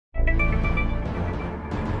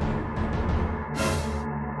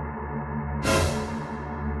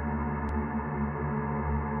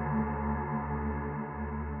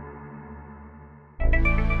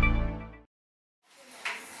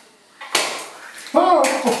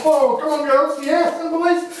Oh, come on, girls. Yes, and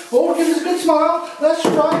boys. All give us a good smile. That's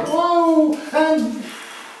right. Whoa. And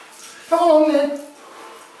come on then.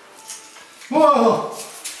 Whoa.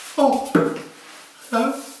 Oh.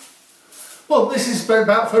 No. Well, this is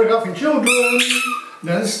about photographing children.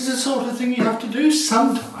 Now, this is the sort of thing you have to do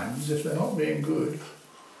sometimes if they're not being good.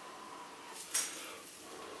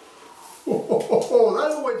 Oh,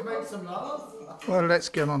 that always makes them laugh. Well, let's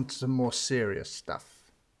get on to some more serious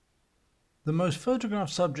stuff. The most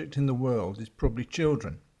photographed subject in the world is probably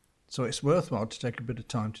children, so it's worthwhile to take a bit of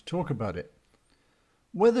time to talk about it.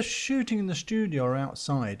 Whether shooting in the studio or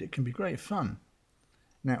outside, it can be great fun.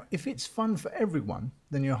 Now, if it's fun for everyone,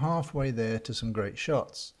 then you're halfway there to some great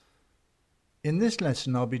shots. In this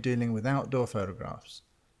lesson, I'll be dealing with outdoor photographs.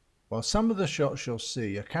 While some of the shots you'll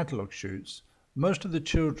see are catalogue shoots, most of the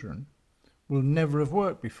children will never have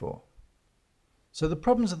worked before. So the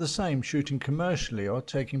problems are the same shooting commercially or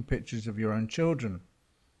taking pictures of your own children.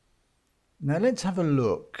 Now let's have a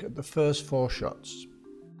look at the first 4 shots.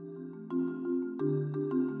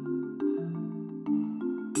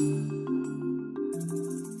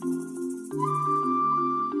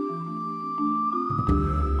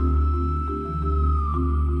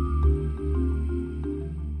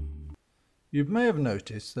 You may have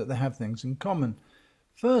noticed that they have things in common.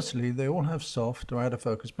 Firstly, they all have soft or out of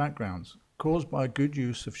focus backgrounds, caused by good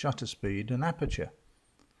use of shutter speed and aperture.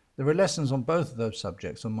 There are lessons on both of those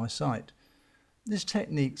subjects on my site. This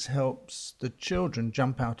technique helps the children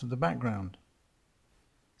jump out of the background.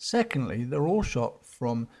 Secondly, they're all shot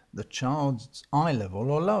from the child's eye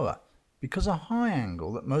level or lower, because a high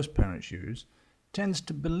angle that most parents use tends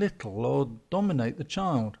to belittle or dominate the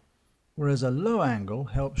child, whereas a low angle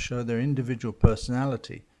helps show their individual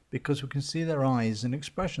personality because we can see their eyes and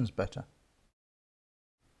expressions better.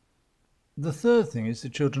 The third thing is the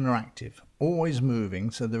children are active, always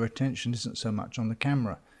moving, so their attention isn't so much on the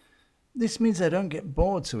camera. This means they don't get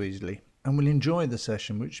bored so easily and will enjoy the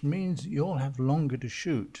session, which means you'll have longer to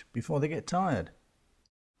shoot before they get tired.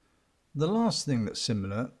 The last thing that's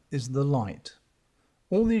similar is the light.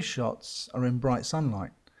 All these shots are in bright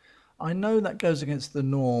sunlight. I know that goes against the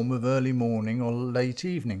norm of early morning or late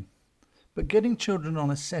evening, but getting children on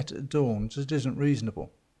a set at dawn just isn't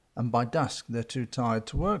reasonable, and by dusk they're too tired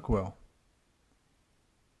to work well.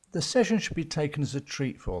 The session should be taken as a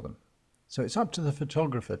treat for them, so it's up to the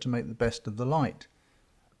photographer to make the best of the light,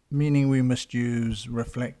 meaning we must use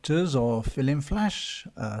reflectors or fill-in flash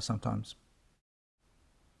sometimes.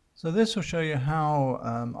 So this will show you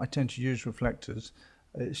how I tend to use reflectors.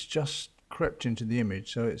 It's just crept into the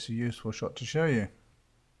image, so it's a useful shot to show you.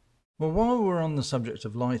 Well, while we're on the subject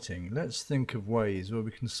of lighting, let's think of ways where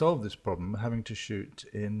we can solve this problem of having to shoot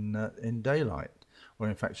in daylight, or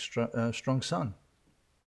in fact strong sun.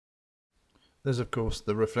 There's of course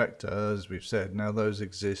the reflector, as we've said. Now those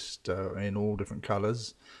exist in all different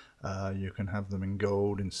colours. You can have them in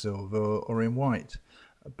gold, in silver, or in white,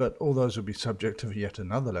 but all those will be subject of yet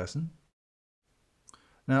another lesson.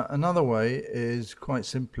 Now another way is quite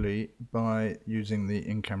simply by using the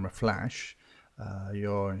in-camera flash.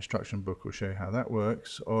 Your instruction book will show you how that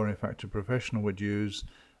works, or in fact a professional would use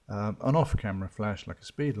an off-camera flash like a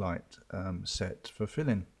speed light set for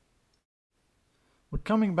fill-in. Well,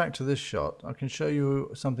 coming back to this shot, I can show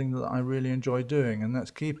you something that I really enjoy doing, and that's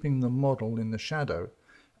keeping the model in the shadow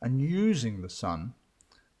and using the sun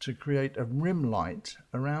to create a rim light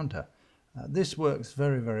around her. This works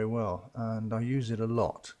very, very well, and I use it a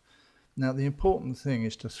lot. Now the important thing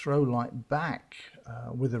is to throw light back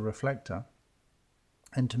with a reflector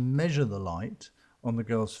and to measure the light on the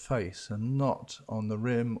girl's face and not on the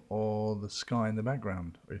rim or the sky in the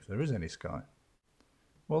background, if there is any sky.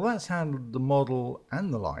 Well, that's handled the model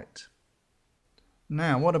and the light.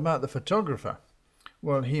 Now, what about the photographer?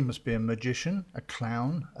 Well, he must be a magician, a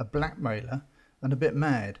clown, a blackmailer, and a bit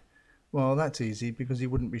mad. Well, that's easy because he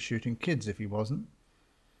wouldn't be shooting kids if he wasn't.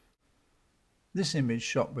 This image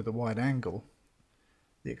shot with a wide angle.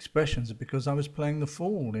 The expressions are because I was playing the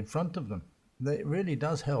fool in front of them. It really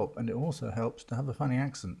does help, and it also helps to have a funny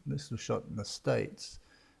accent. This was shot in the States,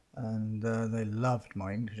 and they loved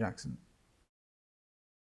my English accent.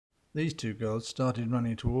 These two girls started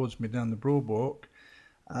running towards me down the Broad Walk,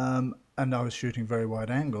 and I was shooting very wide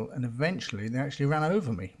angle, and eventually they actually ran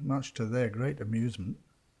over me, much to their great amusement.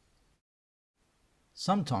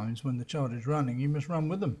 Sometimes when the child is running, you must run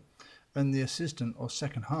with them, and the assistant or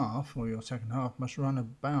second half, or your second half, must run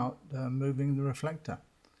about moving the reflector.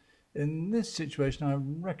 In this situation, I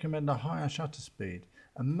recommend a higher shutter speed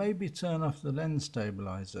and maybe turn off the lens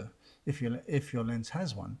stabilizer if your lens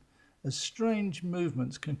has one, as strange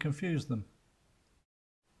movements can confuse them.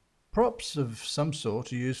 Props of some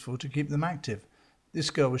sort are useful to keep them active. This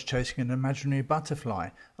girl was chasing an imaginary butterfly,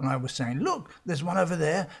 and I was saying, "Look, there's one over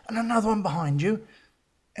there and another one behind you."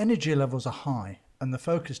 Energy levels are high, and the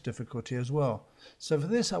focus difficulty as well. So for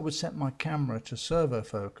this I would set my camera to servo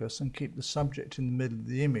focus and keep the subject in the middle of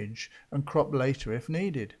the image and crop later if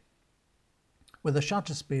needed. With a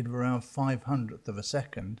shutter speed of around 500th of a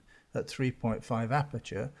second at 3.5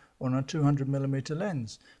 aperture on a 200mm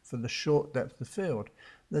lens for the short depth of field.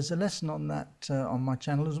 There's a lesson on that on my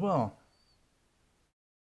channel as well.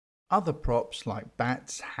 Other props like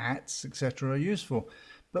bats, hats, etc. are useful,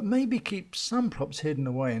 but maybe keep some props hidden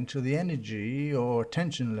away until the energy or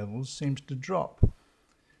attention levels seems to drop.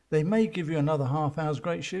 They may give you another half hour's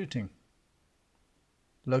great shooting.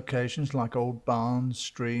 Locations like old barns,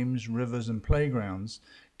 streams, rivers and playgrounds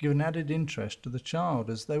give an added interest to the child,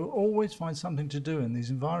 as they will always find something to do in these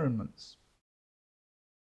environments.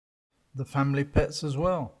 The family pets as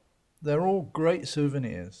well. They're all great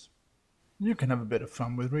souvenirs. You can have a bit of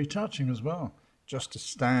fun with retouching as well. Just a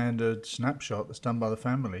standard snapshot that's done by the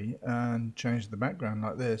family and change the background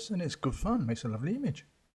like this, and it's good fun, makes a lovely image.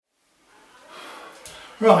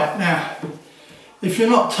 Right, now, if you're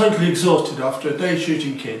not totally exhausted after a day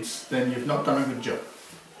shooting kids, then you've not done a good job.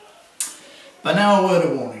 But now a word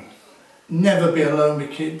of warning. Never be alone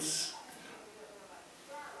with kids.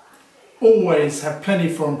 Always have plenty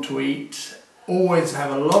for them to eat. Always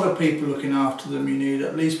have a lot of people looking after them. You need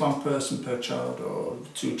at least one person per child or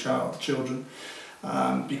two children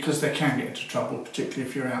because they can get into trouble, particularly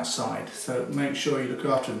if you're outside. So make sure you look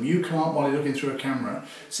after them. You can't, while you're looking through a camera,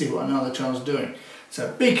 see what another child's doing.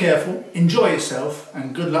 So be careful, enjoy yourself,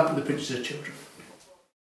 and good luck with the pictures of children.